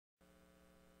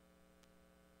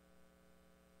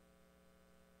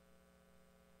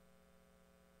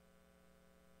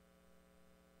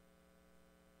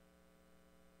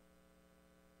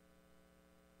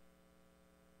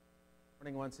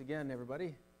morning once again,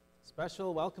 everybody.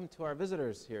 Special welcome to our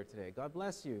visitors here today. God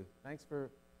bless you. Thanks for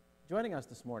joining us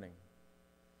this morning.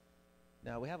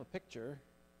 Now, we have a picture.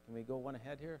 Can we go one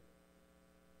ahead here?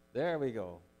 There we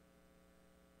go.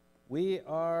 We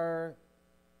are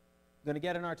going to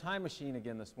get in our time machine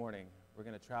again this morning. We're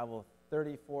going to travel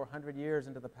 3,400 years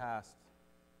into the past.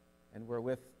 And we're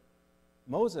with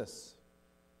Moses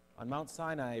on Mount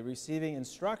Sinai, receiving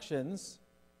instructions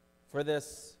for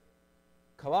this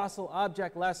colossal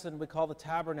object lesson we call the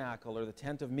tabernacle, or the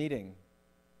tent of meeting.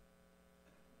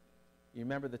 You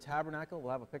remember the tabernacle?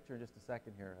 We'll have a picture in just a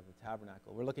second here of the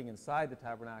tabernacle. We're looking inside the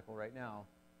tabernacle right now,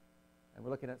 and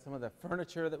we're looking at some of the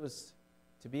furniture that was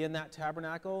to be in that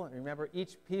tabernacle. And remember,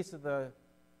 each piece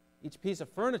of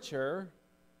furniture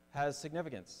has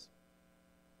significance.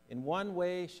 In one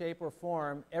way, shape, or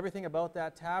form, everything about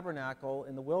that tabernacle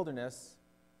in the wilderness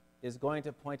is going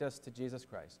to point us to Jesus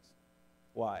Christ.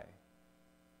 Why?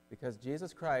 Because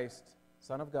Jesus Christ,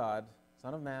 Son of God,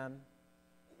 Son of Man,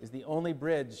 is the only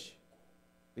bridge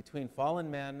between fallen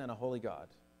men and a holy God.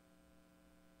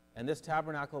 And this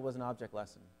tabernacle was an object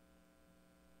lesson.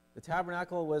 The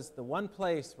tabernacle was the one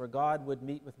place where God would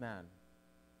meet with man.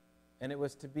 And it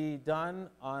was to be done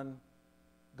on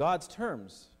God's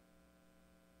terms.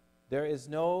 There is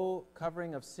no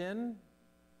covering of sin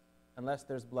unless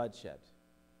there's bloodshed.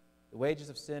 The wages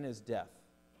of sin is death.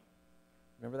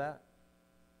 Remember that?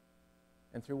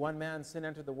 And through one man sin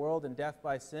entered the world, and death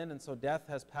by sin, and so death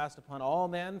has passed upon all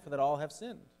men, for that all have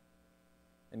sinned.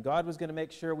 And God was going to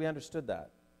make sure we understood that.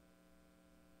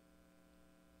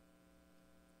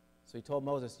 So he told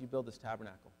Moses, you build this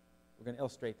tabernacle. We're going to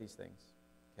illustrate these things.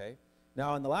 Okay?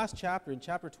 Now, in the last chapter, in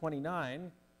chapter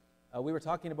 29, we were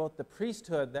talking about the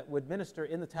priesthood that would minister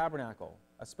in the tabernacle,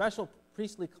 a special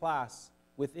priestly class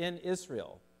within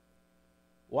Israel.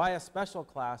 Why a special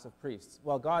class of priests?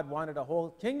 Well, God wanted a whole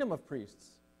kingdom of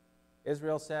priests.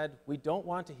 Israel said, we don't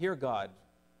want to hear God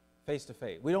face to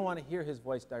face. We don't want to hear his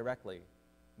voice directly.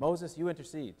 Moses, you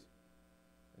intercede.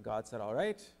 And God said, all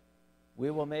right, we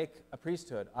will make a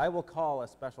priesthood. I will call a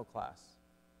special class.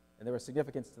 And there was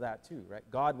significance to that too, right?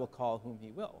 God will call whom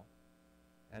he will.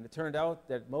 And it turned out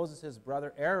that Moses'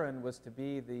 brother Aaron was to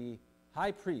be the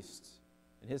high priest,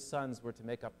 and his sons were to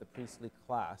make up the priestly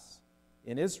class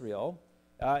in Israel.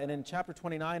 And in chapter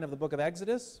 29 of the book of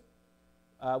Exodus,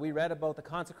 we read about the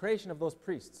consecration of those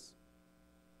priests.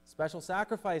 Special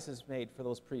sacrifices made for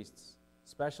those priests.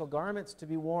 Special garments to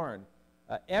be worn.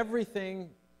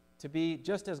 Everything to be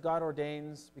just as God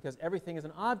ordains, because everything is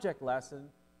an object lesson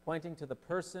pointing to the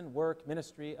person, work,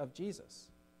 ministry of Jesus.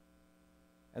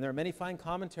 And there are many fine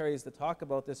commentaries that talk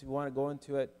about this if you want to go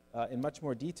into it in much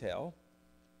more detail.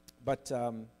 But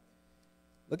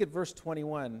look at verse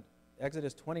 21.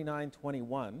 Exodus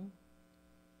 29:21.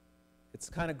 It's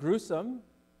kind of gruesome,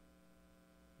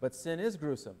 but sin is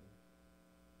gruesome.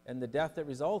 And the death that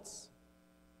results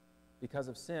because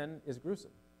of sin is gruesome,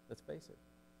 let's face it.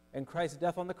 And Christ's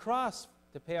death on the cross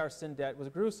to pay our sin debt was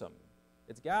gruesome.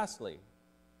 It's ghastly.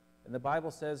 And the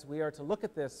Bible says we are to look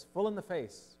at this full in the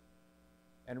face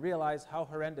and realize how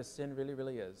horrendous sin really,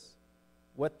 really is.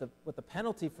 What the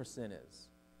penalty for sin is.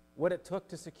 What it took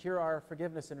to secure our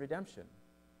forgiveness and redemption.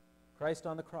 Christ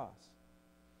on the cross.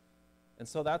 And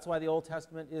so that's why the Old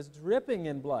Testament is dripping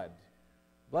in blood.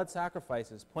 Blood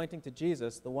sacrifices pointing to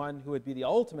Jesus, the one who would be the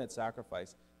ultimate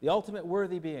sacrifice, the ultimate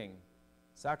worthy being,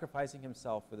 sacrificing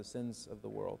himself for the sins of the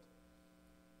world.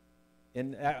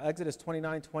 In Exodus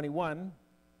 29:21,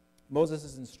 Moses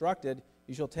is instructed,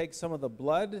 you shall take some of the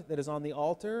blood that is on the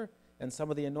altar and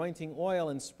some of the anointing oil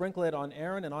and sprinkle it on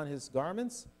Aaron and on his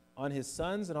garments, on his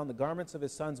sons and on the garments of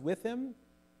his sons with him.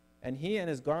 And he and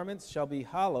his garments shall be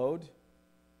hallowed,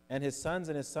 and his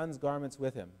sons' garments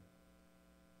with him.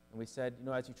 And we said,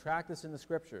 as you track this in the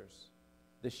scriptures,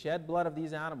 the shed blood of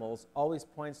these animals always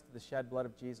points to the shed blood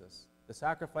of Jesus, the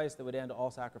sacrifice that would end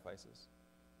all sacrifices.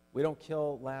 We don't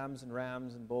kill lambs and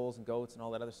rams and bulls and goats and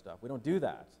all that other stuff. We don't do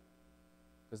that,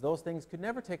 because those things could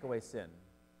never take away sin.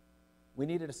 We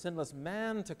needed a sinless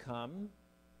man to come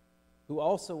who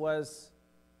also was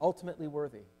ultimately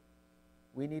worthy.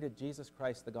 We needed Jesus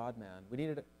Christ, the God-man. We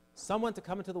needed someone to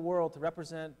come into the world to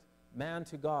represent man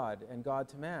to God and God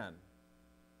to man.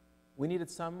 We needed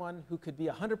someone who could be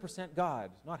 100%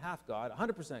 God, not half God,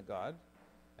 100% God,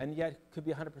 and yet could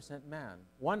be 100% man.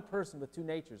 One person with two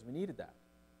natures. We needed that.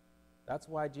 That's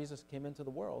why Jesus came into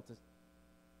the world,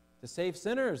 to save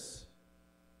sinners.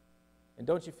 And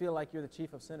don't you feel like you're the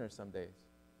chief of sinners some days?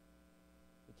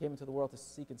 He came into the world to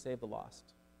seek and save the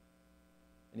lost.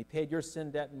 And he paid your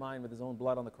sin debt and mine with his own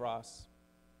blood on the cross.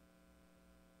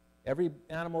 Every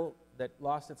animal that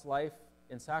lost its life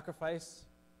in sacrifice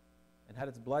and had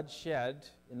its blood shed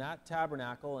in that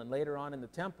tabernacle and later on in the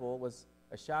temple was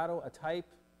a shadow, a type,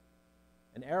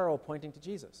 an arrow pointing to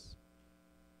Jesus.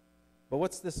 But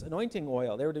what's this anointing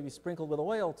oil? They were to be sprinkled with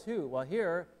oil too. Well,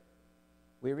 here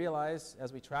we realize,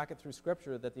 as we track it through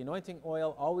Scripture, that the anointing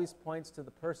oil always points to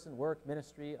the person, work,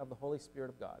 ministry of the Holy Spirit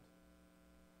of God.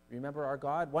 Remember our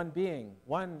God? One being,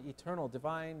 one eternal,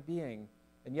 divine being,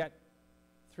 and yet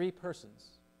three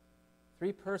persons.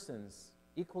 Three persons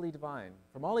equally divine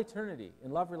from all eternity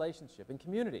in love relationship, in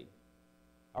community.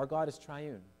 Our God is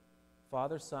triune.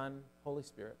 Father, Son, Holy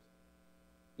Spirit.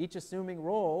 Each assuming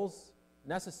roles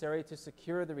necessary to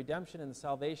secure the redemption and the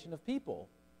salvation of people,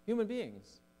 human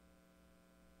beings.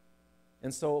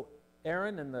 And so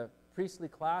Aaron and the priestly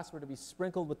class were to be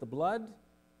sprinkled with the blood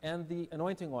and the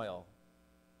anointing oil.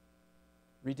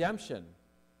 Redemption,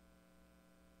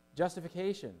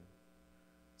 justification,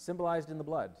 symbolized in the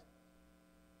blood.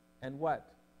 And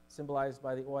what? Symbolized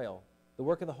by the oil. The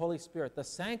work of the Holy Spirit, the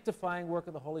sanctifying work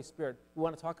of the Holy Spirit. We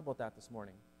want to talk about that this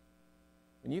morning.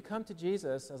 When you come to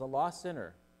Jesus as a lost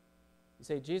sinner, you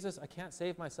say, Jesus, I can't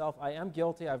save myself. I am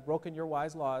guilty. I've broken your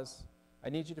wise laws. I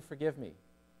need you to forgive me.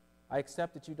 I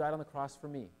accept that you died on the cross for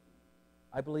me.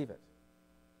 I believe it.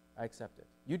 I accept it.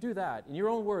 You do that. In your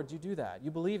own words, you do that. You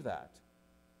believe that.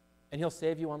 And he'll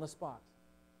save you on the spot.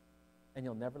 And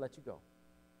he'll never let you go.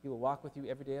 He will walk with you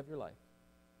every day of your life.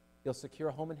 He'll secure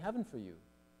a home in heaven for you.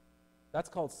 That's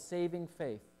called saving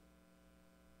faith.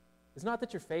 It's not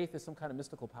that your faith is some kind of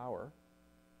mystical power.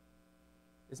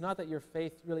 It's not that your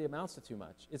faith really amounts to too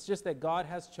much. It's just that God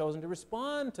has chosen to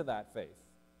respond to that faith.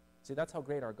 See, that's how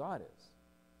great our God is.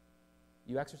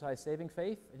 You exercise saving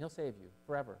faith, and he'll save you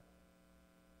forever.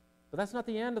 But that's not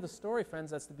the end of the story,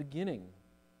 friends. That's the beginning.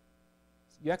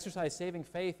 You exercise saving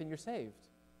faith, and you're saved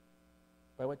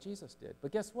by what Jesus did.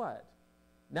 But guess what?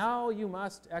 Now you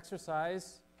must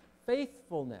exercise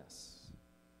faithfulness.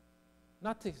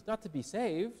 Not to be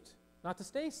saved, not to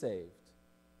stay saved,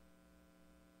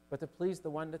 but to please the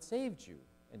one that saved you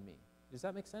and me. Does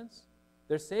that make sense?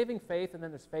 There's saving faith, and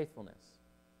then there's faithfulness.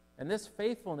 And this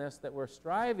faithfulness that we're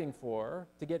striving for,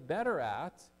 to get better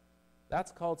at,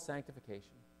 that's called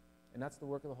sanctification. And that's the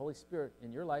work of the Holy Spirit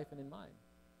in your life and in mine.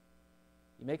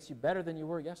 He makes you better than you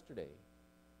were yesterday.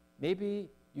 Maybe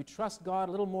you trust God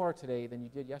a little more today than you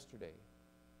did yesterday.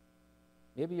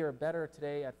 Maybe you're better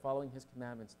today at following his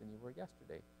commandments than you were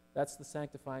yesterday. That's the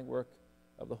sanctifying work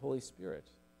of the Holy Spirit.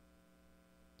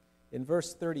 In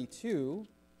verse 32,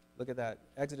 look at that,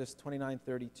 Exodus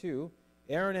 29:32,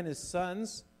 Aaron and his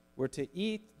sons were to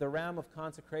eat the ram of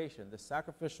consecration, the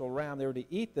sacrificial ram. They were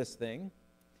to eat this thing.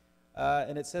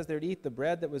 And it says they're to eat the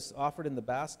bread that was offered in the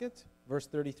basket. Verse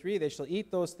 33, they shall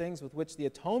eat those things with which the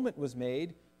atonement was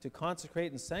made to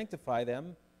consecrate and sanctify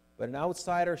them, but an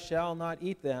outsider shall not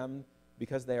eat them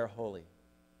because they are holy.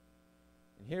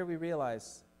 And here we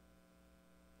realize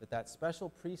that that special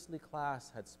priestly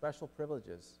class had special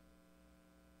privileges.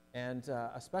 And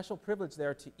a special privilege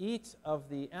there to eat of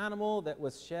the animal that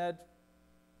was shed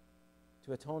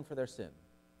to atone for their sin,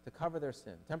 to cover their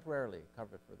sin, temporarily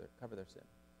cover their sin.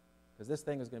 Because this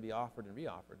thing is going to be offered and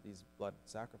re-offered, these blood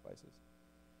sacrifices.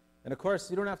 And of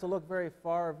course, you don't have to look very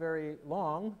far, very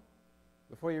long,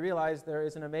 before you realize there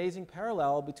is an amazing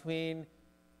parallel between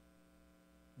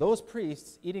those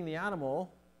priests eating the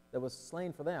animal that was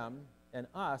slain for them and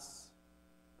us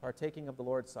partaking of the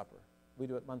Lord's Supper. We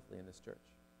do it monthly in this church.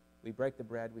 We break the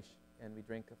bread and we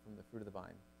drink from the fruit of the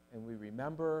vine. And we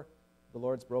remember the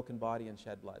Lord's broken body and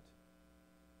shed blood.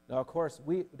 Now, of course,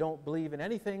 we don't believe in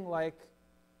anything like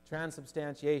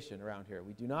transubstantiation around here.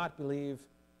 We do not believe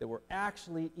that we're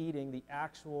actually eating the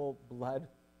actual blood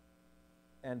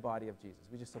and body of Jesus.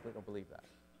 We just simply don't believe that.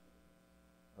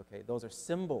 Okay, those are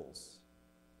symbols.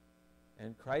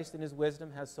 And Christ in his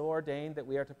wisdom has so ordained that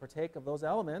we are to partake of those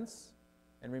elements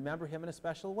and remember him in a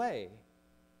special way.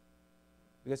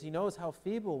 Because he knows how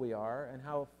feeble we are and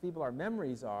how feeble our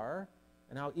memories are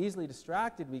and how easily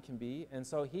distracted we can be. And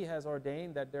so he has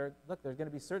ordained that there's going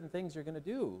to be certain things you're going to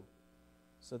do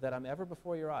so that I'm ever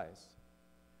before your eyes.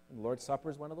 And the Lord's Supper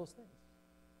is one of those things.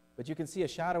 But you can see a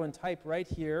shadow and type right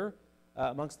here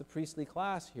amongst the priestly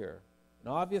class here. An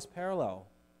obvious parallel.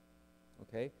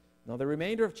 Okay? Now the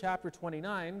remainder of chapter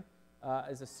 29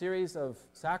 is a series of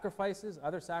sacrifices,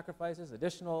 other sacrifices,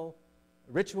 additional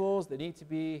rituals that need to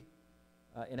be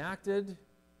enacted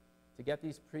to get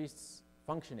these priests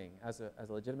functioning as a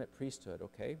legitimate priesthood,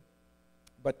 okay?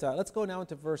 But let's go now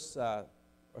into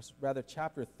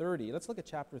chapter 30. Let's look at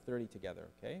chapter 30 together,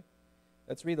 okay?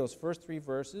 Let's read those first three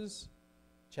verses.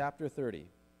 Chapter 30.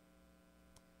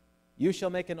 You shall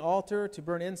make an altar to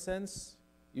burn incense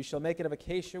You shall make it of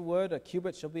acacia wood. A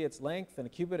cubit shall be its length, and a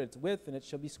cubit its width, and it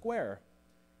shall be square.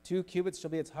 2 cubits shall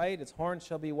be its height. Its horns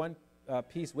shall be one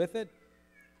piece with it.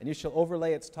 And you shall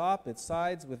overlay its top, its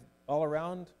sides with all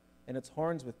around, and its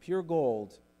horns with pure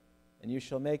gold. And you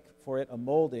shall make for it a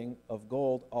molding of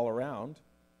gold all around.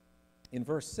 In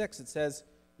verse 6 it says,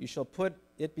 you shall put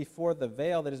it before the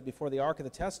veil that is before the ark of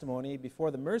the testimony, before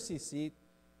the mercy seat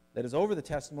that is over the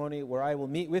testimony, where I will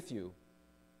meet with you.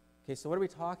 Okay, so what are we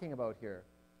talking about here?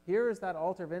 Here is that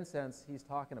altar of incense he's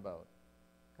talking about.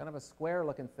 Kind of a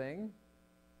square-looking thing.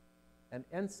 And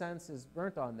incense is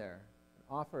burnt on there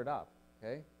and offered up,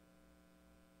 okay?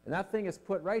 And that thing is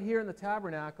put right here in the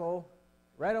tabernacle,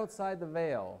 right outside the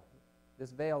veil.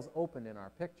 This veil's open in our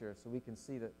picture so we can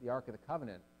see the Ark of the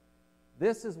Covenant.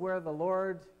 This is where the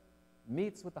Lord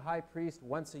meets with the high priest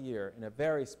once a year in a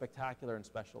very spectacular and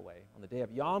special way. On the day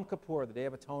of Yom Kippur, the Day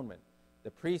of Atonement,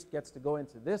 the priest gets to go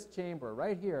into this chamber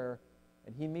right here,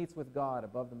 and he meets with God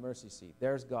above the mercy seat.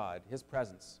 There's God, his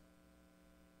presence.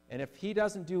 And if he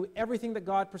doesn't do everything that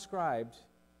God prescribed,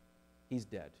 he's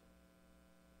dead.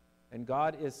 And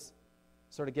God is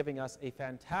sort of giving us a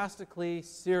fantastically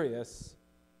serious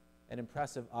and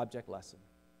impressive object lesson.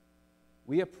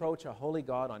 We approach a holy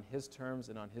God on his terms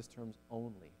and on his terms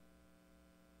only.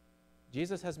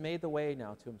 Jesus has made the way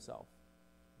now to himself.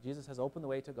 Jesus has opened the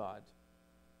way to God.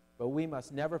 But we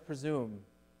must never presume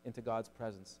into God's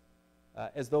presence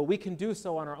as though we can do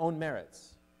so on our own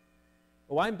merits.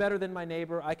 Oh, I'm better than my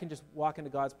neighbor. I can just walk into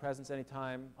God's presence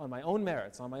anytime on my own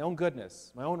merits, on my own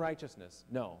goodness, my own righteousness.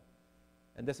 No.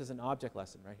 And this is an object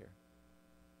lesson right here.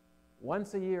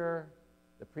 Once a year,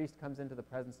 the priest comes into the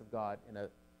presence of God in a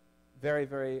very,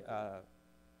 very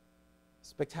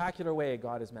spectacular way.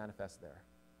 God is manifest there.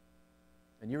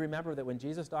 And you remember that when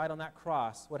Jesus died on that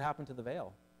cross, what happened to the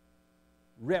veil?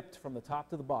 Ripped from the top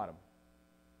to the bottom.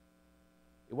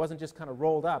 It wasn't just kind of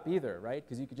rolled up either, right?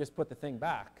 Because you could just put the thing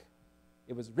back.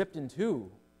 It was ripped in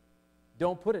two.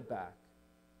 Don't put it back.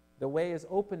 The way is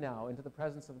open now into the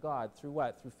presence of God through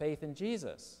what? Through faith in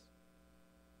Jesus.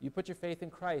 You put your faith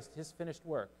in Christ, his finished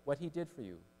work, what he did for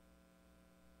you.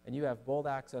 And you have bold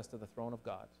access to the throne of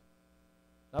God.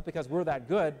 Not because we're that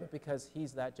good, but because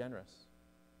he's that generous.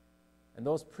 And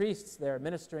those priests there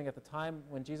ministering at the time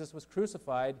when Jesus was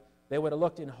crucified, they would have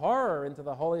looked in horror into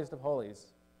the holiest of holies.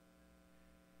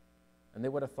 And they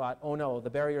would have thought, oh no, the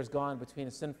barrier's gone between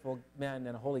a sinful man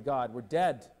and a holy God. We're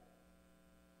dead.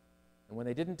 And when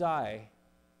they didn't die,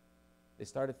 they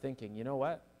started thinking, you know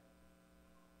what?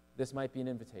 This might be an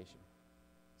invitation.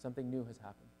 Something new has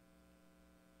happened.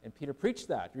 And Peter preached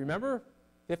that. Remember?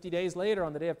 50 days later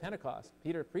on the day of Pentecost,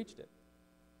 Peter preached it.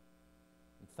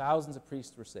 And thousands of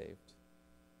priests were saved.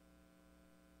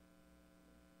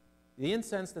 The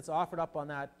incense that's offered up on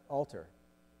that altar,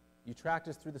 you tracked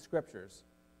us through the scriptures.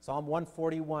 Psalm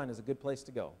 141 is a good place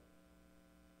to go.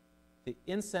 The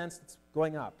incense that's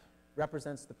going up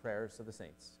represents the prayers of the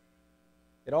saints.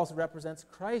 It also represents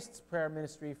Christ's prayer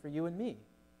ministry for you and me.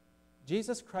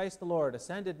 Jesus Christ the Lord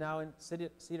ascended now and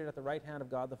seated at the right hand of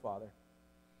God the Father,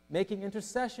 making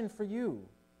intercession for you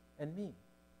and me.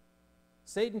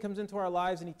 Satan comes into our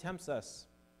lives and he tempts us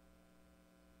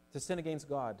to sin against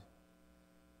God.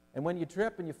 And when you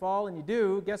trip and you fall and you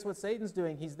do, guess what Satan's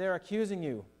doing? He's there accusing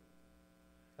you.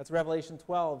 That's Revelation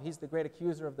 12. He's the great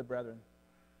accuser of the brethren.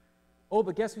 Oh,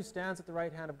 but guess who stands at the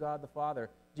right hand of God the Father?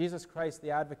 Jesus Christ,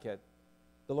 the advocate,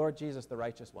 the Lord Jesus, the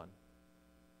righteous one.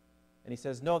 And he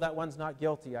says, no, that one's not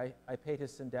guilty. I paid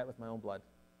his sin debt with my own blood.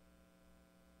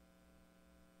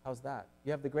 How's that?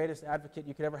 You have the greatest advocate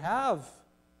you could ever have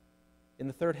in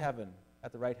the third heaven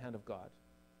at the right hand of God.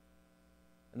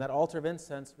 And that altar of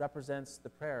incense represents the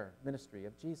prayer ministry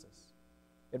of Jesus.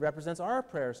 It represents our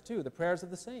prayers too, the prayers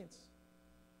of the saints.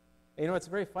 And you know, it's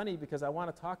very funny because I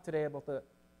want to talk today about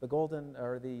the golden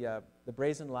or the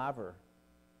brazen laver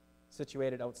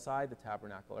situated outside the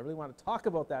tabernacle. I really want to talk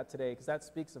about that today because that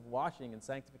speaks of washing and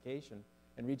sanctification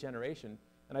and regeneration.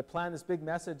 And I planned this big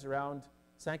message around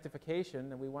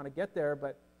sanctification, and we want to get there,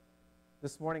 but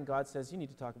this morning God says, you need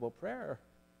to talk about prayer.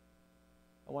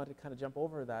 I want to kind of jump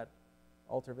over that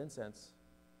altar of incense.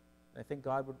 And I think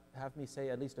God would have me say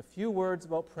at least a few words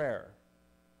about prayer.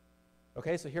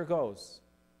 Okay, so here goes.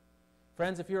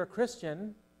 Friends, if you're a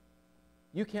Christian,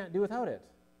 you can't do without it.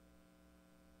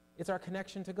 It's our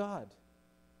connection to God.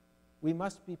 We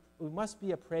must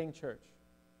be a praying church.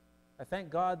 I thank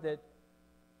God that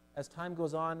as time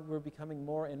goes on, we're becoming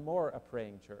more and more a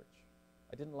praying church.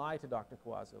 I didn't lie to Dr.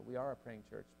 Kawazo. We are a praying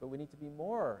church, but we need to be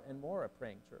more and more a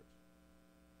praying church.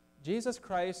 Jesus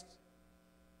Christ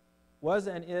was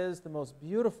and is the most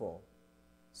beautiful,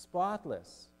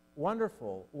 spotless,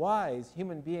 wonderful, wise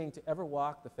human being to ever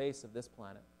walk the face of this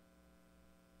planet.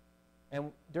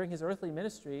 And during his earthly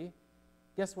ministry,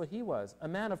 guess what he was? A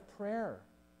man of prayer.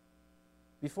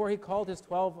 Before he called his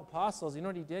 12 apostles, you know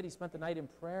what he did? He spent the night in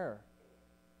prayer,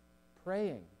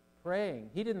 praying.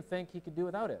 He didn't think he could do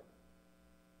without it.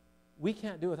 We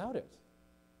can't do without it.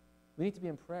 We need to be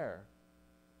in prayer.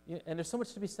 And there's so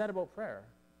much to be said about prayer.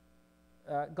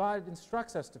 God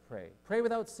instructs us to pray. Pray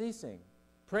without ceasing.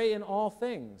 Pray in all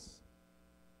things.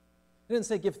 He didn't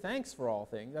say give thanks for all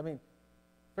things. I mean,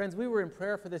 friends, we were in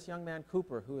prayer for this young man,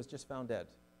 Cooper, who was just found dead.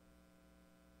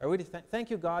 Are we to thank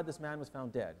you, God, this man was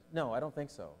found dead? No, I don't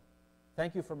think so.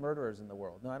 Thank you for murderers in the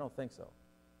world. No, I don't think so.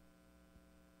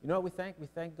 You know what we thank? We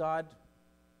thank God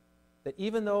that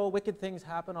even though wicked things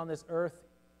happen on this earth,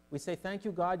 we say, thank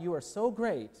you, God, you are so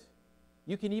great.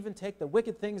 You can even take the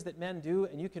wicked things that men do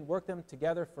and you can work them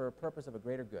together for a purpose of a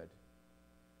greater good.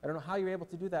 I don't know how you're able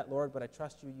to do that, Lord, but I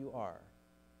trust you, you are.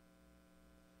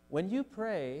 When you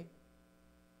pray,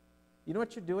 you know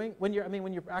what you're doing? When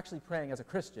you're actually praying as a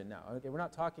Christian now, okay, we're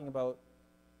not talking about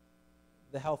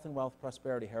the health and wealth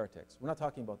prosperity heretics. We're not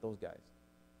talking about those guys.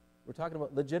 We're talking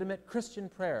about legitimate Christian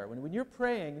prayer. When you're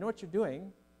praying, you know what you're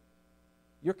doing?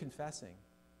 You're confessing.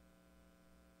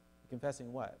 You're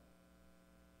confessing what?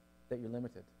 That you're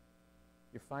limited.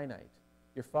 You're finite.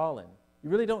 You're fallen. You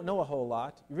really don't know a whole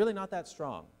lot. You're really not that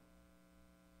strong.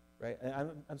 Right?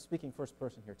 I'm speaking first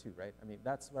person here too, right? I mean,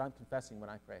 that's what I'm confessing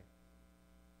when I pray.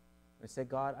 I say,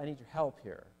 God, I need your help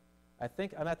here. I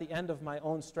think I'm at the end of my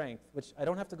own strength, which I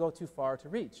don't have to go too far to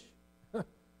reach.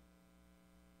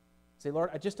 Say,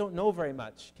 Lord, I just don't know very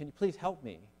much. Can you please help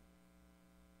me?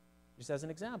 Just as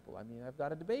an example, I mean, I've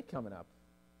got a debate coming up.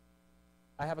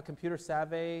 I have a computer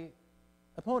savvy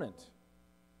opponent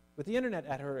with the internet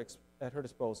at her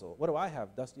disposal. What do I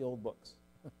have? Dusty old books.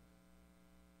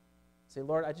 Say,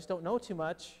 Lord, I just don't know too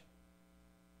much.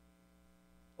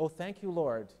 Oh, thank you,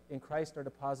 Lord. In Christ are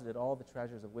deposited all the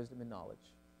treasures of wisdom and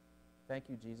knowledge. Thank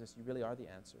you, Jesus. You really are the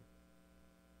answer.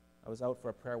 I was out for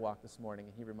a prayer walk this morning,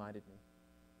 and he reminded me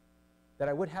that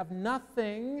I would have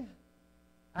nothing,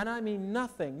 and I mean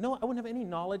nothing. No, I wouldn't have any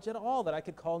knowledge at all that I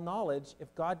could call knowledge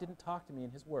if God didn't talk to me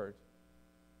in his word.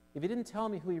 If he didn't tell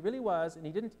me who he really was, and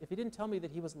if he didn't tell me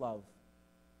that he was love,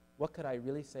 what could I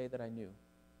really say that I knew?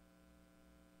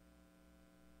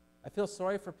 I feel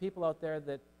sorry for people out there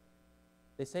that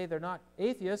they say they're not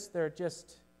atheists, they're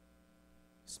just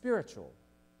spiritual.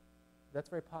 That's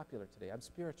very popular today. I'm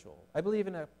spiritual. I believe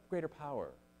in a greater power.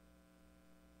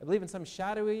 I believe in some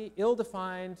shadowy,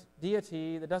 ill-defined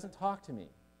deity that doesn't talk to me.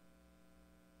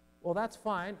 Well, that's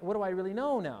fine. What do I really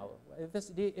know now? If this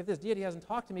deity hasn't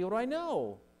talked to me, what do I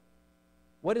know?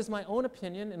 What is my own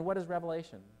opinion and what is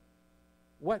revelation?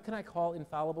 What can I call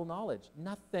infallible knowledge?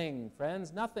 Nothing,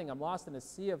 friends, nothing. I'm lost in a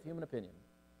sea of human opinion.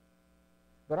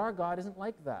 But our God isn't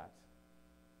like that.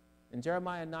 In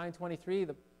Jeremiah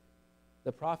 9:23,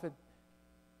 the prophet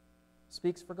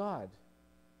speaks for God.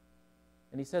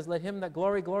 And he says, let him that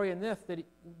glory in this,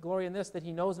 that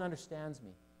he knows and understands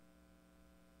me.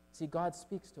 See, God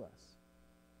speaks to us.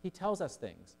 He tells us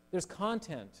things. There's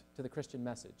content to the Christian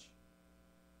message.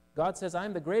 God says,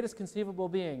 I'm the greatest conceivable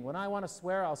being. When I want to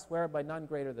swear, I'll swear by none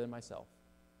greater than myself.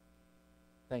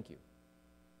 Thank you.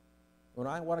 When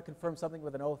I want to confirm something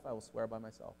with an oath, I will swear by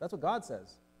myself. That's what God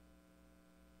says.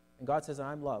 And God says,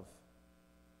 I'm love.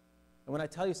 And when I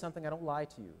tell you something, I don't lie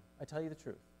to you. I tell you the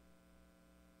truth.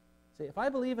 See, if I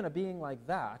believe in a being like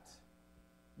that,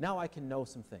 now I can know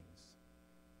some things.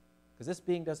 Because this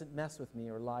being doesn't mess with me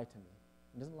or lie to me.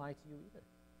 It doesn't lie to you either.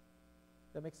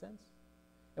 Does that make sense?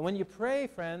 And when you pray,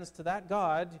 friends, to that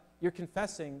God, you're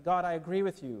confessing, God, I agree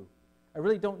with you. I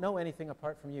really don't know anything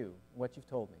apart from you, what you've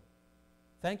told me.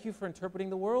 Thank you for interpreting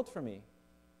the world for me.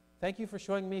 Thank you for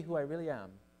showing me who I really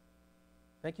am.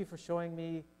 Thank you for showing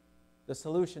me the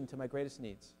solution to my greatest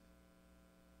needs.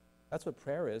 That's what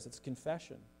prayer is. It's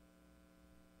confession.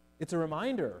 It's a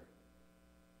reminder.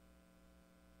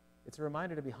 It's a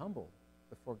reminder to be humble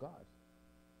before God.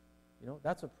 You know,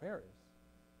 that's what prayer is.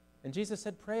 And Jesus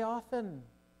said, pray often.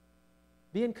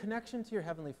 Be in connection to your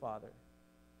Heavenly Father.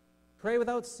 Pray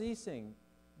without ceasing.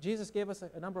 Jesus gave us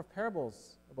a number of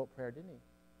parables about prayer, didn't he?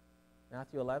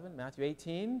 Matthew 11, Matthew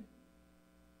 18. He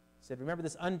said, remember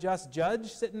this unjust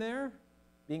judge sitting there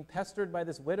being pestered by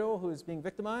this widow who is being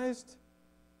victimized?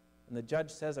 And the judge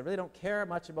says, I really don't care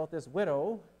much about this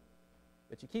widow,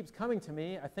 but she keeps coming to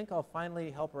me. I think I'll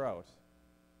finally help her out.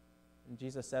 And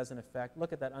Jesus says, in effect,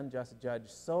 look at that unjust judge,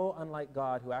 so unlike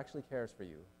God who actually cares for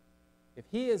you. If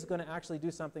he is going to actually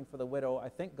do something for the widow, I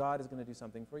think God is going to do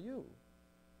something for you.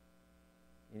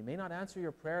 He may not answer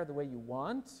your prayer the way you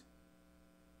want.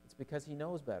 It's because he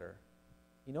knows better.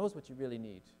 He knows what you really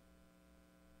need.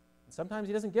 And sometimes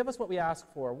he doesn't give us what we ask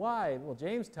for. Why? Well,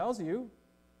 James tells you.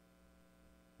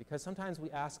 Because sometimes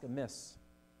we ask amiss,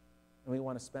 and we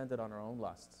want to spend it on our own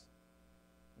lusts.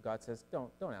 And God says,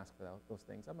 don't ask for those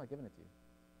things. I'm not giving it to you.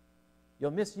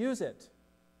 You'll misuse it.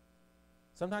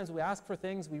 Sometimes we ask for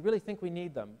things, we really think we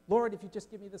need them. Lord, if you just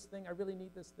give me this thing, I really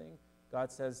need this thing.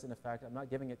 God says, in effect, I'm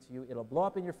not giving it to you. It'll blow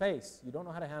up in your face. You don't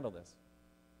know how to handle this.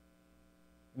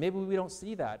 Maybe we don't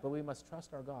see that, but we must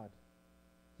trust our God.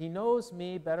 He knows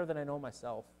me better than I know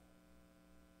myself.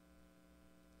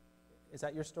 Is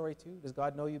that your story too? Does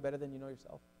God know you better than you know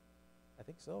yourself? I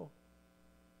think so.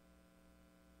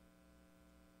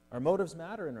 Our motives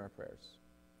matter in our prayers.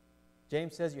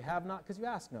 James says you have not because you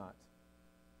ask not.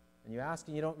 And you ask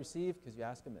and you don't receive because you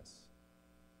ask amiss.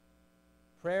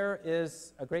 Prayer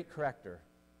is a great corrector.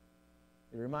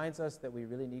 It reminds us that we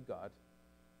really need God.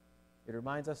 It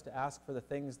reminds us to ask for the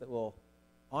things that will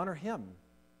honor Him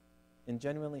and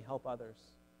genuinely help others.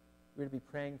 We're to be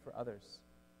praying for others.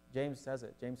 James says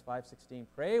it, James 5:16.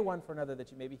 Pray one for another that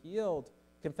you may be healed.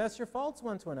 Confess your faults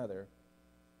one to another.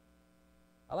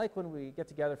 I like when we get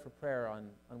together for prayer on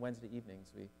Wednesday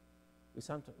evenings.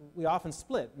 We often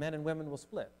split. Men and women will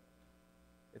split.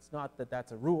 It's not that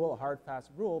that's a rule, a hard, fast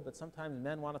rule, but sometimes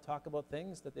men want to talk about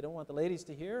things that they don't want the ladies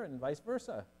to hear, and vice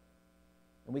versa.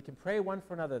 And we can pray one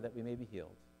for another that we may be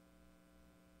healed.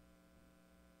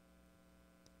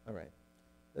 All right.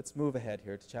 Let's move ahead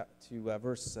here to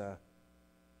verse...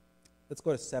 Let's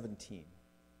go to 17.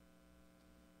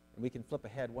 And we can flip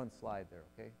ahead one slide there,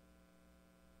 okay?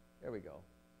 There we go.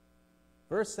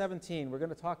 Verse 17, we're going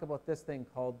to talk about this thing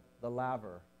called the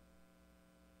laver.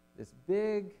 This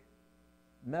big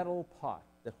metal pot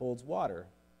that holds water.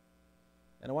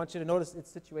 And I want you to notice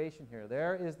its situation here.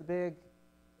 There is the big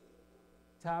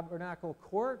tabernacle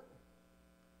court.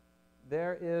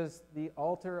 There is the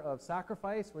altar of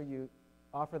sacrifice where you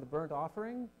offer the burnt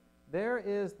offering. There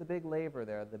is the big laver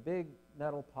there, the big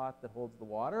metal pot that holds the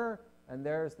water, and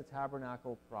there's the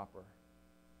tabernacle proper.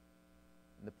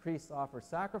 And the priest offers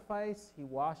sacrifice, he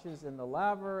washes in the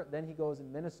laver, then he goes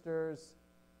and ministers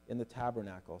in the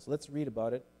tabernacle. So let's read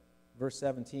about it. Verse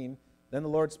 17, Then the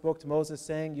Lord spoke to Moses,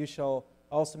 saying, You shall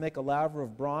also make a laver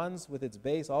of bronze, with its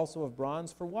base also of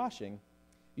bronze for washing.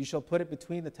 You shall put it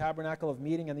between the tabernacle of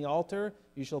meeting and the altar.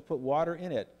 You shall put water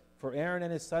in it. For Aaron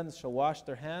and his sons shall wash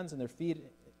their hands and their feet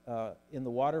in the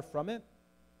water from it.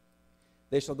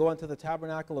 They shall go into the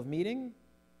tabernacle of meeting,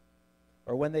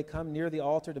 or when they come near the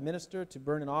altar to minister, to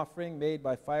burn an offering made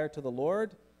by fire to the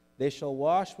Lord, they shall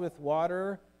wash with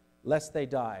water, lest they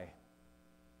die.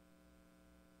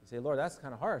 You say, Lord, that's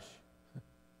kind of harsh.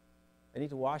 I need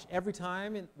to wash every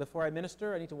time before I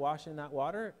minister. I need to wash in that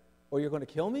water, or you're going to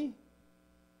kill me?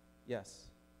 Yes.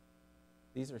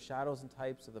 These are shadows and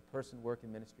types of the person, work,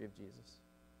 and ministry of Jesus.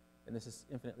 And this is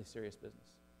infinitely serious business.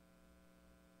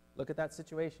 Look at that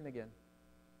situation again.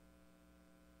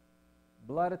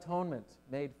 Blood atonement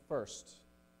made first,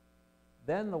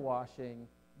 then the washing,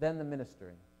 then the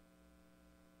ministering.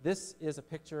 This is a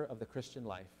picture of the Christian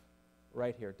life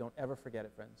right here. Don't ever forget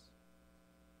it, friends.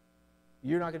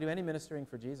 You're not going to do any ministering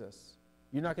for Jesus.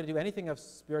 You're not going to do anything of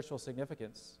spiritual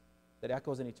significance that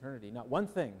echoes in eternity. Not one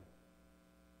thing,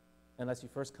 unless you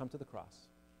first come to the cross.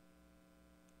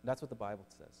 And that's what the Bible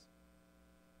says.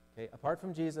 Okay, apart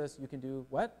from Jesus, you can do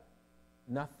what?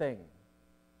 Nothing.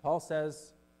 Paul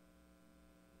says,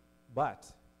 but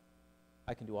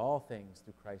I can do all things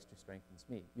through Christ who strengthens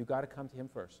me. You've got to come to Him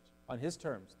first, on His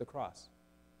terms, the cross.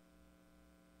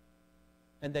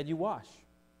 And then you wash.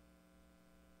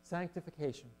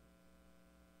 Sanctification.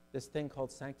 This thing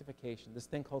called sanctification, this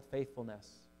thing called faithfulness.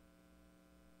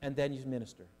 And then you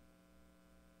minister.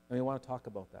 And we want to talk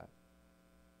about that.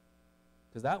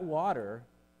 Because that water,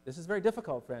 this is very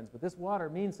difficult, friends, but this water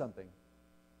means something.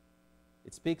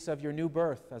 It speaks of your new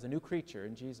birth as a new creature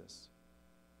in Jesus.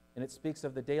 And it speaks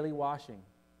of the daily washing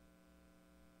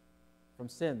from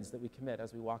sins that we commit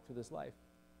as we walk through this life.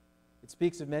 It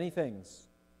speaks of many things.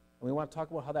 And we want to talk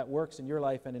about how that works in your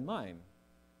life and in mine.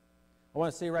 I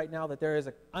want to say right now that there is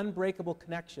an unbreakable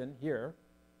connection here.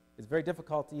 It's very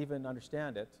difficult to even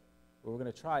understand it, but we're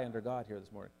going to try under God here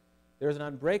this morning. There's an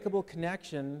unbreakable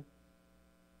connection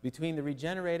between the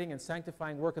regenerating and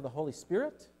sanctifying work of the Holy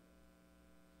Spirit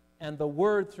and the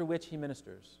word through which He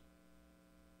ministers.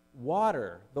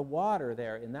 Water, the water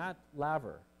there in that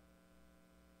laver,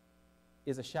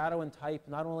 is a shadow and type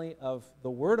not only of the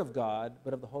Word of God,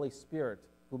 but of the Holy Spirit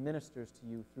who ministers to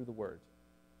you through the Word.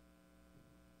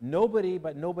 Nobody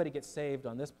gets saved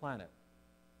on this planet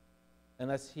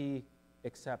unless he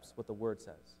accepts what the Word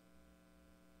says.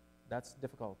 That's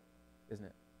difficult, isn't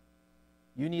it?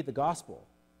 You need the gospel.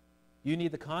 You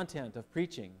need the content of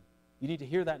preaching. You need to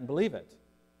hear that and believe it.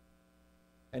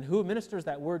 And who ministers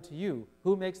that word to you?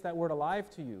 Who makes that word alive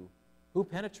to you? Who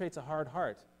penetrates a hard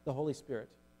heart? The Holy Spirit.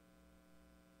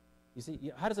 You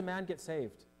see, how does a man get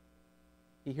saved?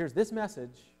 He hears this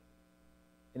message,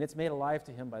 and it's made alive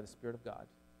to him by the Spirit of God.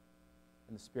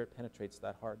 And the Spirit penetrates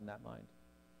that heart and that mind.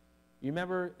 You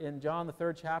remember in John, the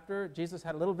 3rd chapter, Jesus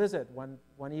had a little visit one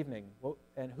evening.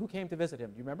 And who came to visit him?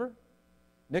 Do you remember?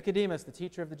 Nicodemus, the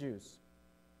teacher of the Jews.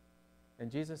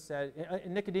 And Jesus said,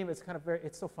 and Nicodemus,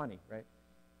 it's so funny, right?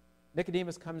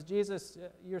 Nicodemus comes, Jesus,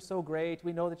 you're so great.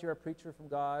 We know that you're a preacher from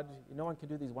God. No one can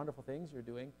do these wonderful things you're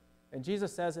doing. And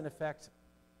Jesus says, in effect,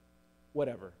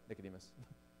 whatever, Nicodemus.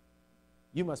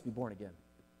 You must be born again.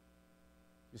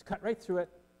 Just cut right through it.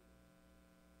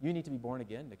 You need to be born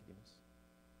again, Nicodemus.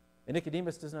 And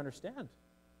Nicodemus doesn't understand.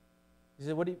 He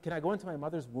said, can I go into my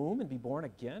mother's womb and be born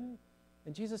again?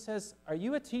 And Jesus says, are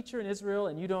you a teacher in Israel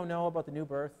and you don't know about the new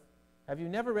birth? Have you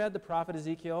never read the prophet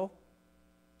Ezekiel,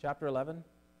 chapter 11,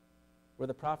 where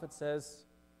the prophet says,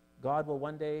 God will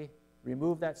one day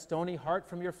remove that stony heart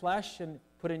from your flesh and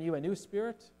put in you a new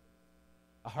spirit,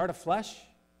 a heart of flesh,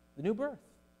 the new birth.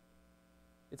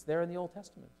 It's there in the Old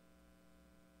Testament.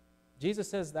 Jesus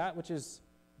says that which is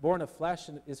born of flesh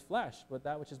is flesh, but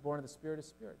that which is born of the Spirit is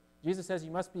spirit. Jesus says you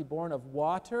must be born of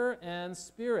water and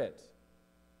spirit.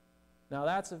 Now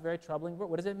that's a very troubling word.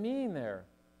 What does it mean there?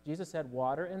 Jesus said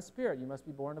water and spirit. You must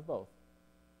be born of both.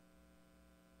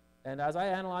 And as I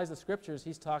analyze the scriptures,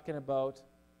 he's talking about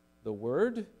the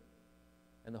Word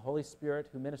and the Holy Spirit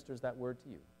who ministers that Word to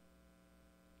you.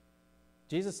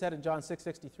 Jesus said in John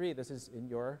 6:63, this is in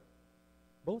your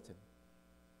bulletin,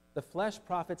 the flesh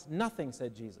profits nothing,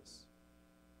 said Jesus.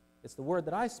 It's the word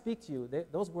that I speak to you.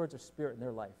 Those words are spirit in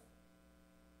their life.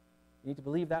 You need to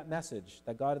believe that message,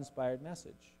 that God-inspired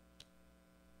message.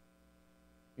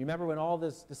 Remember when all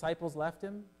his disciples left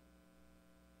him?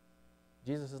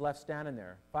 Jesus is left standing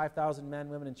there. 5,000 men,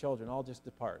 women, and children all just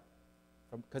depart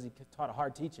because he taught a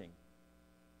hard teaching.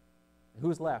 And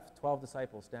who's left? 12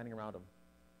 disciples standing around him.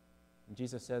 And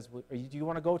Jesus says, do you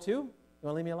want to go too? You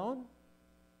want to leave me alone?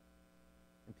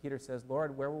 And Peter says,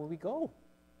 Lord, where will we go?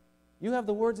 You have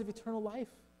the words of eternal life.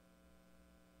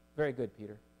 Very good,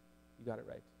 Peter. You got it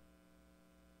right.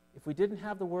 If we didn't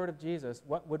have the word of Jesus,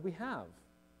 what would we have?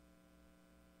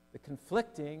 The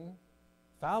conflicting,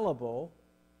 fallible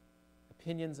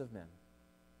opinions of men.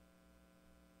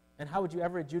 And how would you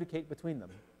ever adjudicate between them?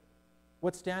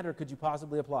 What standard could you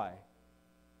possibly apply?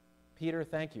 Peter,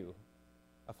 thank you.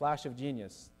 A flash of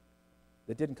genius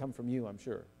that didn't come from you, I'm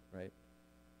sure, right?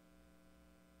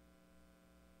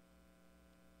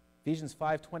 Ephesians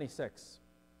 5:26.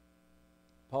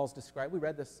 Paul's describing, we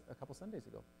read this a couple Sundays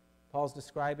ago. Paul's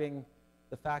describing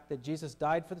the fact that Jesus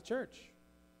died for the church.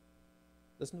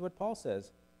 Listen to what Paul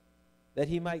says. That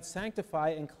he might sanctify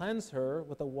and cleanse her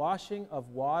with a washing of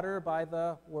water by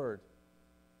the word.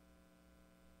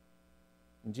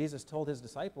 And Jesus told his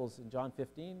disciples in John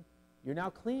 15, you're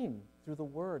now clean through the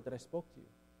word that I spoke to you.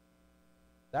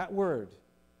 That word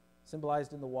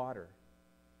symbolized in the water.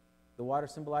 The water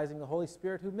symbolizing the Holy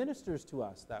Spirit who ministers to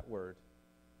us that word.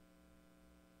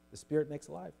 The Spirit makes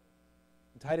alive.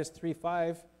 In Titus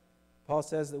 3:5, Paul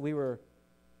says that we were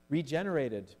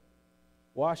regenerated,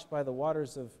 washed by the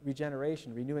waters of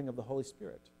regeneration, renewing of the Holy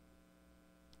Spirit.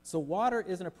 So water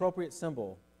is an appropriate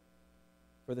symbol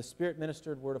for the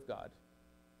Spirit-ministered Word of God.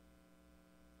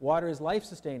 Water is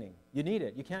life-sustaining. You need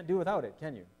it. You can't do without it,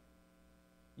 can you?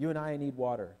 You and I need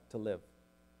water to live.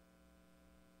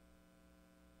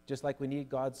 Just like we need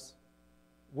God's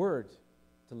Word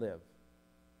to live.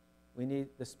 We need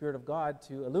the Spirit of God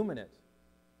to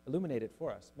illuminate it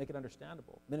for us, make it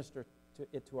understandable, minister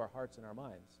to our hearts and our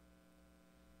minds.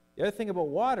 The other thing about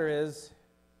water is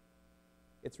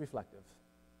it's reflective.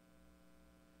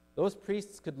 Those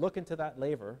priests could look into that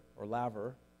laver, or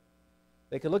laver.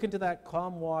 They could look into that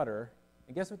calm water,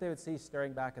 and guess what they would see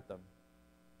staring back at them?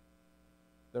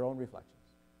 Their own reflections.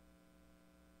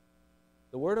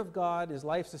 The Word of God is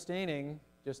life-sustaining,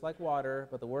 just like water,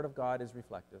 but the Word of God is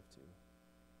reflective too.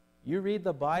 You read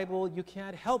the Bible, you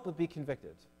can't help but be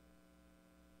convicted.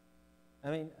 I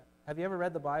mean, have you ever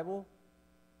read the Bible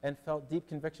and felt deep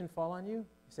conviction fall on you? You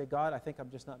say, God, I think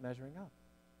I'm just not measuring up.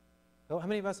 Oh, how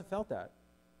many of us have felt that?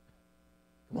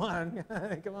 Come on,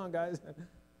 come on, guys.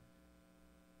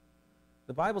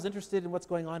 The Bible's interested in what's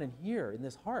going on in here, in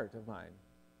this heart of mine.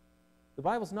 The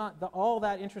Bible's not all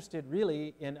that interested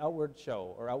really in outward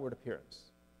show or outward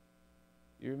appearance.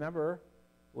 You remember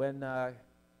when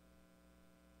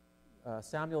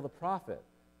Samuel the prophet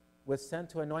was sent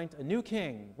to anoint a new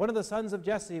king. One of the sons of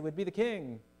Jesse would be the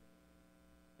king.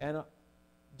 And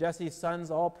Jesse's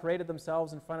sons all paraded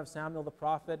themselves in front of Samuel the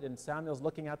prophet, and Samuel's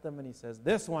looking at them, and he says,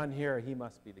 this one here, he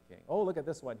must be the king. Oh, look at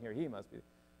this one here, he must be.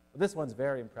 This one's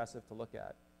very impressive to look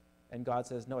at. And God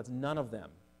says, no, it's none of them.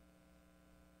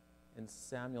 And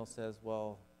Samuel says,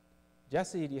 well,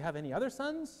 Jesse, do you have any other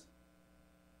sons?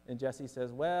 And Jesse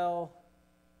says, well,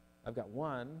 I've got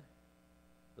one,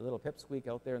 the little pipsqueak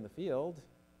out there in the field,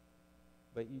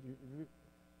 but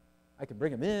I can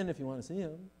bring him in if you want to see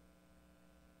him.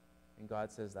 And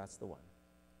God says, that's the one.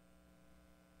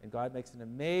 And God makes an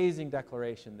amazing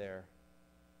declaration there.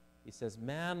 He says,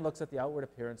 man looks at the outward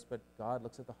appearance, but God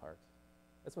looks at the heart.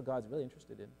 That's what God's really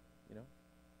interested in, you know.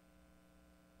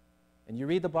 And you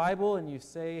read the Bible and you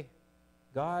say,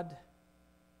 God,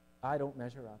 I don't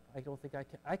measure up. I don't think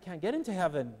I can't get into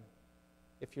heaven.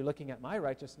 If you're looking at my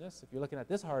righteousness, if you're looking at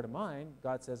this heart of mine,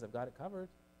 God says, I've got it covered.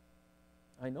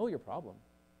 I know your problem.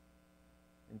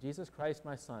 And Jesus Christ,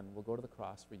 my son, will go to the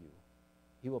cross for you.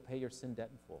 He will pay your sin debt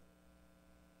in full.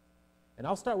 And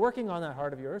I'll start working on that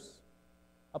heart of yours.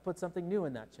 I'll put something new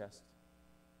in that chest.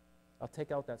 I'll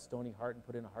take out that stony heart and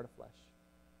put in a heart of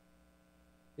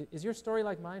flesh. Is your story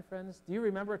like mine, friends? Do you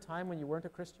remember a time when you weren't a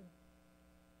Christian?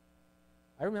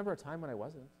 I remember a time when I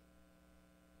wasn't.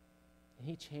 And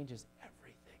he changes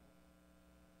everything.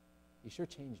 He sure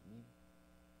changed me.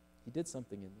 He did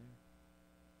something in there.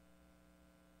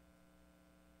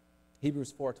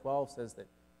 Hebrews 4:12 says that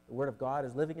the Word of God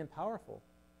is living and powerful,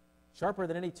 sharper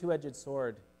than any two-edged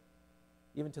sword,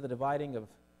 even to the dividing of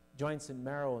joints and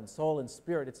marrow and soul and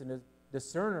spirit. It's a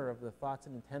discerner of the thoughts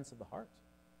and intents of the heart.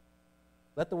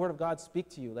 Let the Word of God speak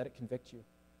to you. Let it convict you.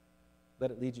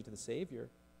 Let it lead you to the Savior.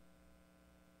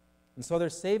 And so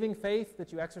there's saving faith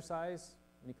that you exercise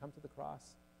when you come to the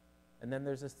cross. And then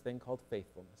there's this thing called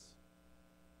faithfulness,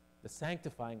 the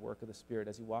sanctifying work of the Spirit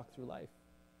as you walk through life.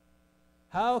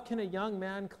 How can a young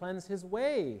man cleanse his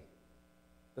way?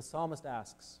 The psalmist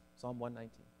asks, Psalm 119.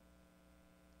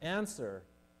 Answer,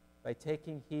 by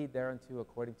taking heed thereunto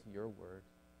according to your word.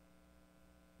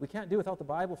 We can't do without the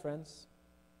Bible, friends.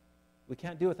 We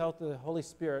can't do without the Holy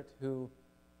Spirit who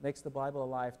makes the Bible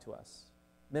alive to us,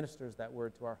 ministers that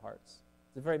word to our hearts.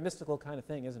 It's a very mystical kind of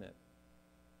thing, isn't it?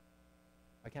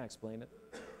 I can't explain it.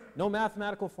 No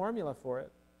mathematical formula for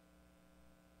it.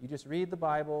 You just read the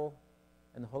Bible,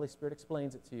 and the Holy Spirit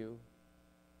explains it to you,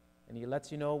 and he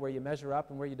lets you know where you measure up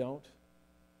and where you don't.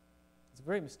 It's a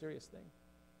very mysterious thing.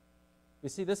 You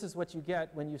see, this is what you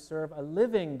get when you serve a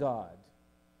living God,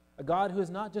 a God who is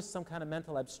not just some kind of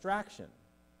mental abstraction,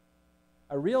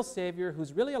 a real Savior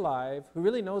who's really alive, who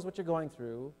really knows what you're going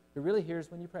through, who really hears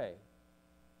when you pray.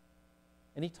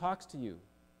 And he talks to you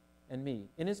and me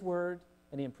in his word,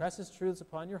 and he impresses truths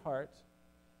upon your heart.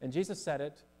 And Jesus said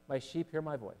it, my sheep hear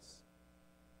my voice.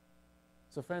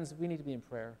 So friends, we need to be in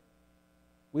prayer.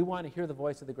 We want to hear the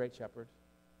voice of the great shepherd.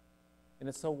 And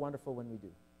it's so wonderful when we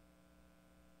do.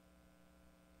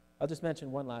 I'll just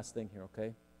mention one last thing here,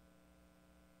 okay?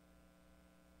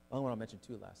 I want to mention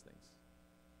two last things.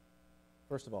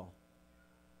 First of all,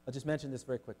 I'll just mention this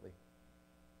very quickly.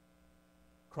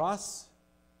 Cross,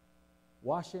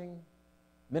 washing,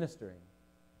 ministering.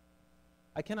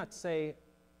 I cannot say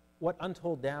what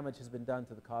untold damage has been done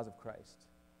to the cause of Christ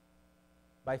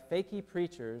by fakey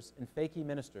preachers and fakey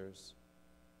ministers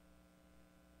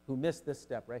who missed this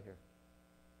step right here.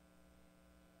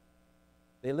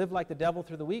 They live like the devil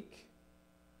through the week,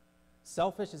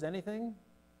 selfish as anything,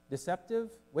 deceptive,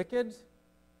 wicked,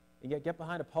 and yet get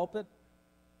behind a pulpit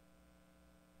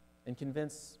and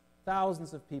convince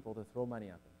thousands of people to throw money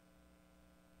at them.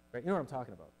 Right? You know what I'm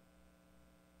talking about.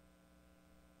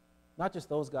 Not just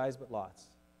those guys, but lots.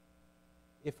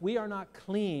 If we are not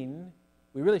clean,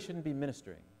 we really shouldn't be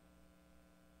ministering.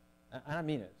 And I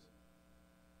mean it.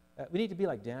 We need to be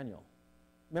like Daniel.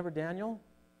 Remember Daniel?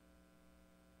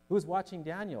 Who was watching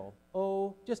Daniel?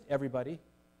 Oh, just everybody,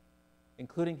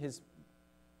 including his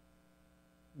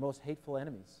most hateful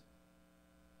enemies.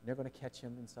 And they're going to catch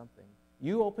him in something.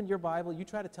 You open your Bible, you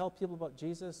try to tell people about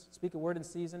Jesus, speak a word in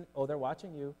season, oh, they're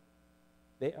watching you.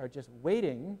 They are just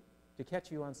waiting to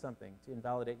catch you on something to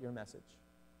invalidate your message.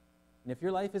 And if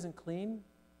your life isn't clean,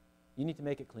 you need to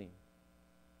make it clean.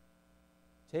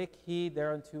 Take heed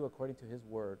thereunto according to his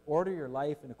word. Order your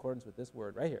life in accordance with this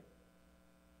word right here.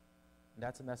 And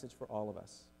that's a message for all of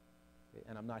us. Okay?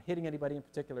 And I'm not hitting anybody in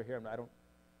particular here. I'm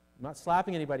not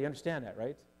slapping anybody. Understand that,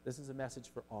 right? This is a message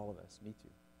for all of us. Me too.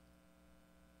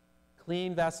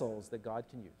 Clean vessels that God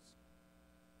can use.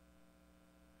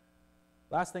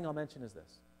 Last thing I'll mention is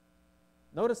this.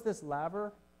 Notice this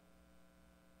laver.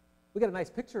 We got a nice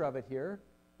picture of it here,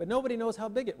 but nobody knows how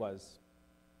big it was.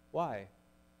 Why?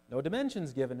 No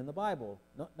dimensions given in the Bible.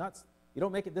 You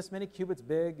don't make it this many cubits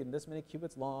big and this many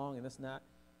cubits long and this and that.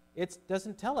 It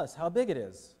doesn't tell us how big it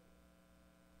is.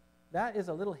 That is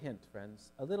a little hint,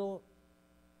 friends, a little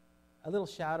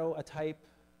shadow, a type,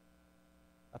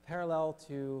 a parallel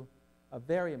to a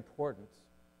very important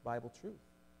Bible truth.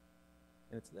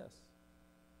 And it's this.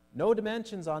 No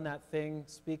dimensions on that thing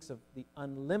speaks of the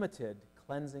unlimited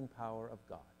cleansing power of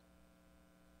God.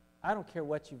 I don't care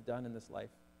what you've done in this life.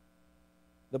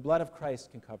 The blood of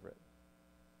Christ can cover it.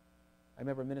 I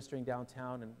remember ministering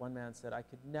downtown, and one man said, I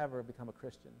could never become a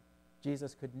Christian.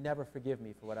 Jesus could never forgive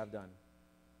me for what I've done.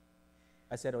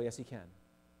 I said, oh, yes, he can.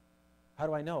 How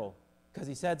do I know? Because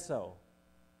he said so.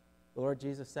 The Lord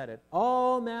Jesus said it.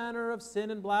 All manner of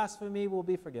sin and blasphemy will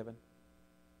be forgiven.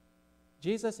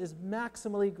 Jesus is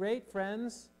maximally great,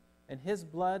 friends, and his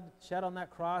blood shed on that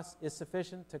cross is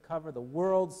sufficient to cover the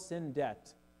world's sin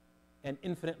debt and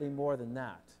infinitely more than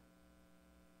that.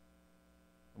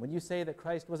 And when you say that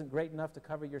Christ wasn't great enough to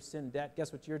cover your sin debt,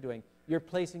 guess what you're doing? You're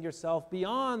placing yourself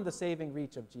beyond the saving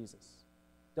reach of Jesus.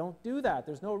 Don't do that.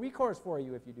 There's no recourse for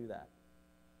you if you do that.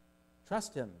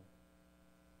 Trust him.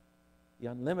 The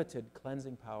unlimited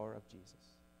cleansing power of Jesus.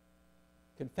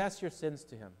 Confess your sins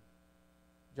to him.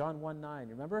 John 1:9,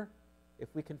 remember?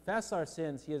 If we confess our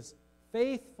sins, he is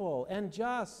faithful and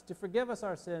just to forgive us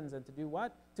our sins and to do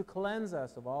what? To cleanse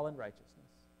us of all unrighteousness.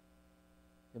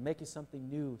 He'll make you something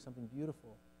new, something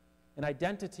beautiful. An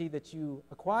identity that you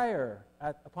acquire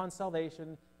upon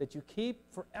salvation, that you keep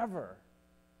forever.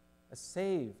 A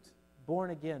saved,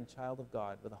 born-again child of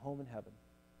God with a home in heaven.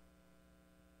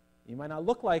 You might not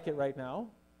look like it right now,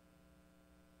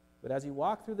 but as you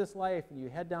walk through this life and you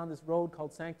head down this road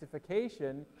called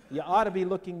sanctification, you ought to be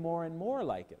looking more and more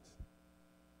like it.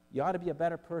 You ought to be a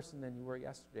better person than you were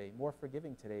yesterday, more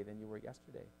forgiving today than you were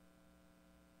yesterday,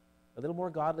 a little more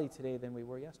godly today than we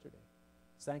were yesterday.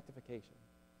 Sanctification,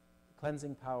 the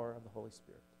cleansing power of the Holy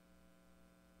Spirit.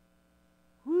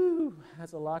 Whew,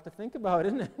 that's a lot to think about,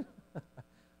 isn't it?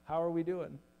 How are we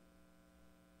doing?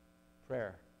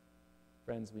 Prayer.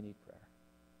 Friends, we need prayer.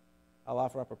 I'll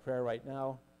offer up a prayer right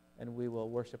now, and we will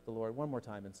worship the Lord one more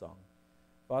time in song.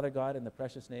 Father God, in the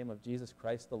precious name of Jesus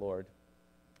Christ the Lord,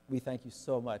 we thank you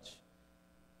so much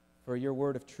for your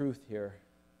word of truth here.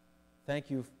 Thank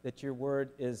you that your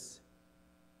word is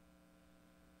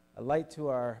a light to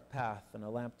our path and a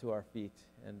lamp to our feet.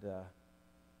 And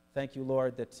thank you,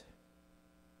 Lord, that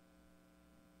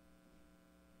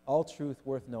all truth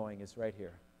worth knowing is right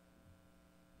here.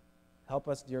 Help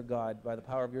us, dear God, by the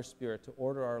power of your Spirit, to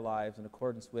order our lives in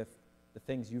accordance with the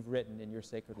things you've written in your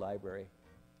sacred library.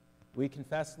 We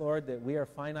confess, Lord, that we are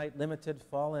finite, limited,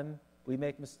 fallen. We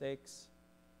make mistakes.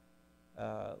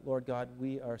 Lord God,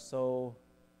 we are so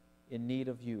in need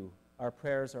of you. Our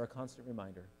prayers are a constant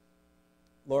reminder.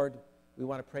 Lord, we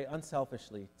want to pray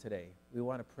unselfishly today. We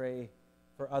want to pray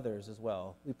for others as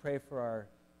well. We pray for our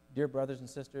dear brothers and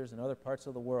sisters in other parts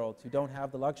of the world who don't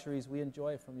have the luxuries we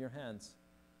enjoy from your hands.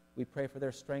 We pray for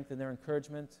their strength and their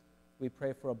encouragement. We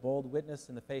pray for a bold witness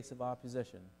in the face of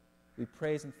opposition. We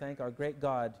praise and thank our great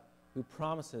God who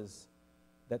promises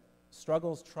that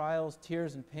struggles, trials,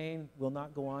 tears, and pain will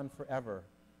not go on forever.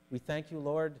 We thank you,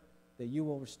 Lord, that you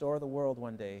will restore the world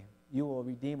one day. You will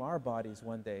redeem our bodies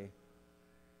one day.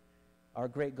 Our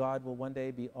great God will one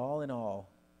day be all in all,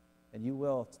 and you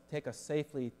will take us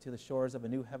safely to the shores of a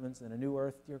new heavens and a new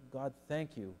earth. Dear God,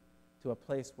 thank you, to a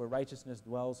place where righteousness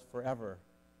dwells forever.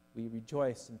 We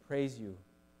rejoice and praise you.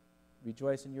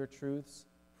 Rejoice in your truths.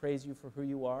 Praise you for who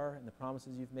you are and the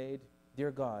promises you've made.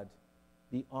 Dear God,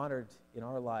 be honored in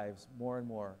our lives more and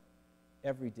more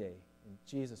every day. In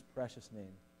Jesus' precious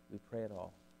name, we pray it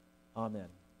all. Amen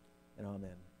and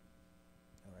amen.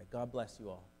 All right, God bless you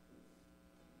all.